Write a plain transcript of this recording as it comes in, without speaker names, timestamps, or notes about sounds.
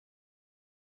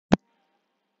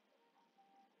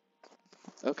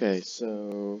Okay,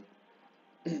 so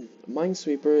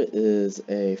Minesweeper is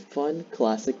a fun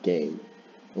classic game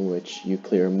in which you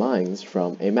clear mines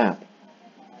from a map.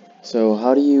 So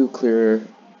how do you clear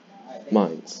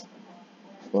mines?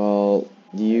 Well,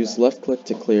 you use left click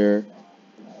to clear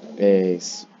a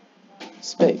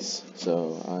space.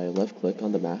 So I left click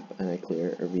on the map and I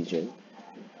clear a region.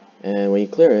 And when you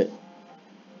clear it,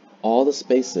 all the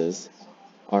spaces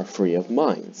are free of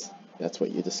mines. That's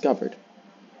what you discovered.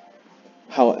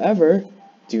 However,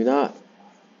 do not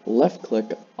left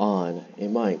click on a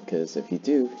mine, because if you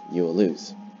do, you will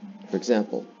lose. For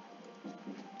example,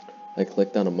 I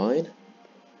clicked on a mine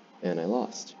and I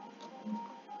lost.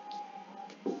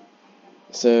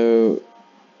 So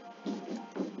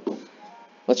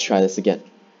let's try this again.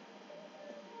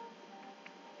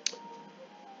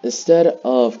 Instead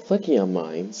of clicking on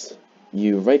mines,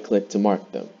 you right click to mark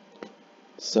them.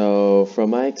 So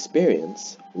from my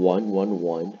experience,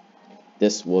 111,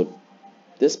 this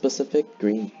specific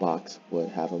green box would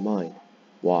have a mine.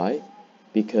 Why?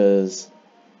 Because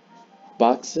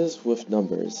boxes with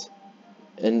numbers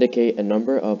indicate a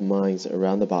number of mines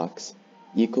around the box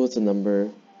equals the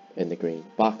number in the green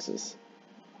boxes.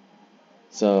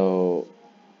 So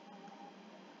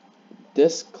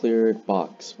this cleared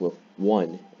box with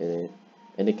 1 in it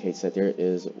indicates that there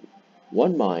is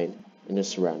one mine in the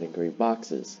surrounding green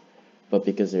boxes. But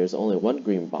because there's only one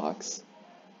green box,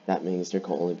 that means there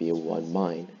can only be one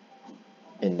mine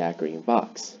in that green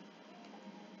box.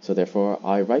 So therefore,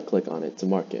 I right click on it to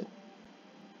mark it.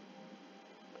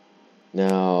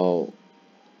 Now,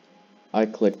 I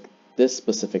click this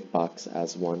specific box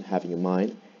as one having a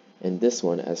mine and this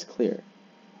one as clear.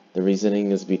 The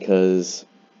reasoning is because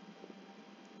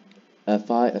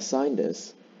if I assign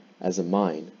this as a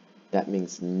mine, that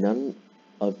means none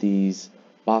of these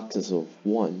boxes of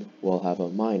 1 will have a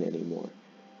mine anymore,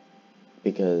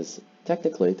 because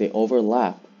technically they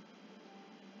overlap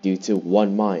due to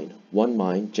one mine. One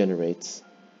mine generates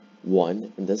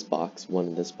 1 in this box, 1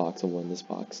 in this box, and 1 in this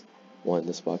box, 1 in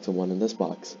this box, and 1 in this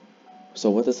box. So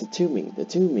what does the 2 mean? The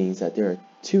 2 means that there are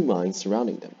 2 mines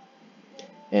surrounding them.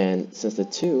 And since the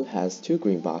 2 has 2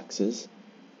 green boxes,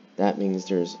 that means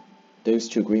those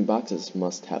 2 green boxes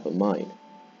must have a mine.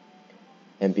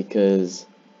 And because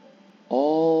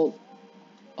all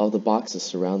of the boxes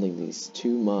surrounding these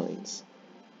 2 mines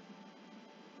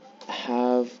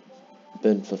have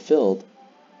been fulfilled,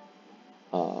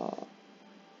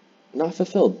 not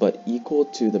fulfilled, but equal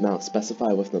to the amount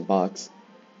specified within the box,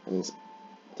 that means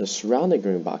the surrounding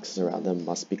green boxes around them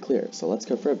must be clear. So let's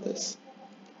confirm this.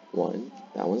 1,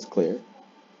 that one's clear,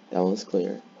 that one's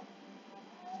clear.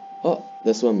 Oh,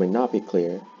 this one may not be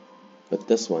clear, but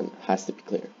this one has to be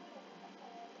clear.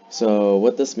 So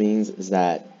what this means is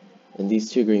that in these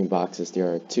 2 green boxes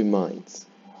there are 2 mines,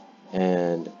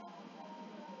 and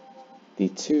the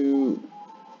 2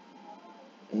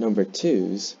 number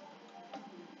 2s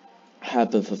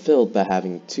have been fulfilled by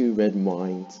having 2 red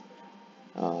mines,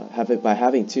 by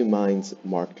having 2 mines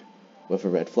marked with a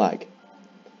red flag.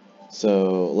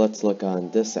 So let's look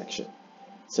on this section.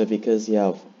 So because you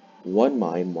have 1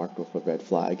 mine marked with a red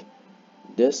flag,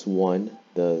 this one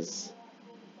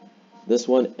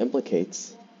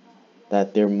implicates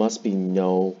that there must be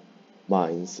no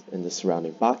mines in the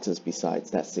surrounding boxes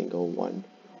besides that single 1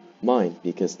 mine,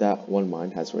 because that 1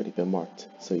 mine has already been marked.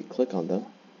 So you click on them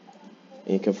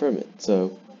and you confirm it.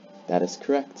 So that is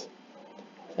correct.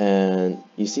 And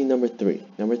you see number 3.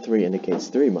 Number 3 indicates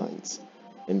 3 mines.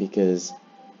 And because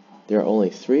there are only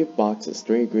 3 boxes,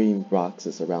 3 green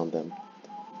boxes around them,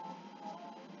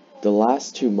 the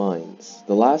last 2 mines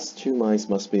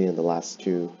must be in the last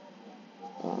 2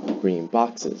 green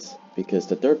boxes, because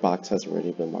the 3rd box has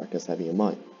already been marked as having a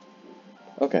mine.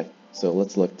 Okay, so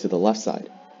let's look to the left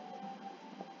side.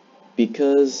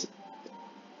 Because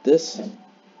this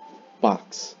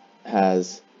box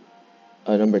has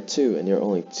a number 2 and there are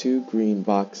only 2 green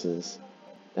boxes,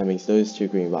 that means those 2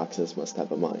 green boxes must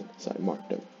have a mine, so I marked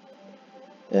them.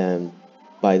 And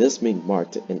by this being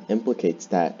marked, it implicates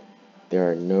that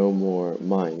there are no more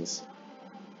mines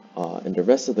in the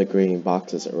rest of the green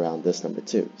boxes around this number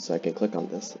 2. So I can click on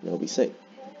this and it'll be safe.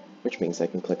 Which means I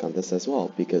can click on this as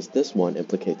well, because this one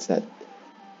implicates that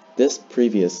this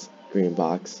previous green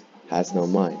box has no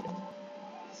mine.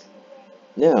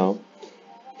 Now,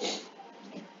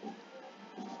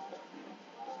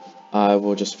 I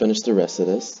will just finish the rest of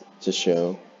this to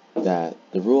show that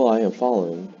the rule I am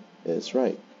following is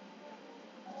right.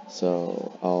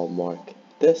 So I'll mark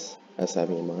this as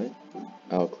having a mine.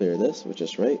 I'll clear this, which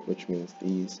is right, which means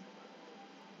these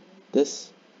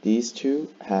 2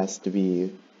 has to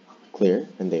be clear,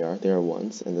 and they are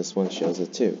 1s, and this one shows a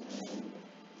 2.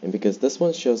 And because this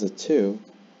one shows a 2,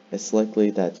 it's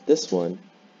likely that this one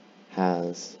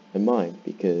has a mine,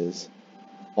 because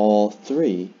all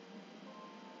 3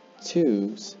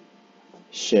 2s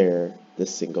share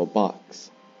this single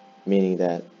box, meaning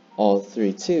that all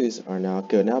 3 2s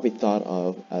could now be thought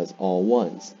of as all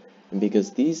 1s. And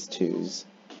because these 2s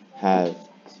have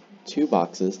 2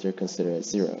 boxes, they're considered as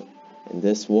 0. And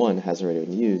this 1 has already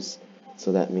been used,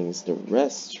 so that means the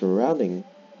rest surrounding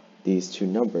these 2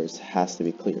 numbers has to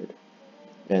be cleared.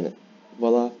 And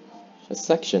voila, a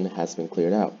section has been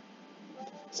cleared out.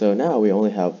 So now we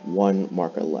only have 1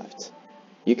 marker left.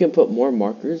 You can put more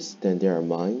markers than there are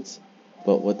mines,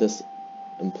 but what this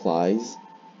implies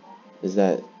is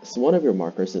that one of your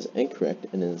markers is incorrect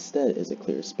and instead is a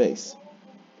clear space.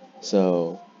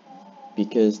 So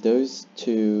because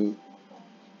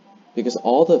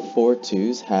all the 4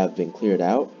 2s have been cleared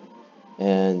out,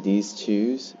 and these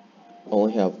 2s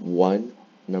only have 1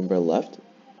 number left,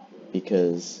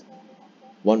 because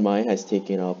 1 mine has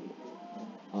taken up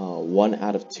 1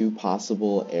 out of 2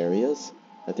 possible areas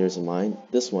that there's a mine,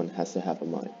 this one has to have a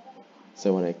mine.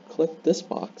 So when I click this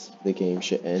box, the game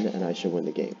should end and I should win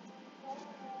the game.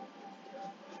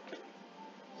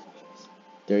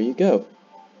 There you go.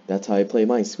 That's how I play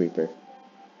Minesweeper.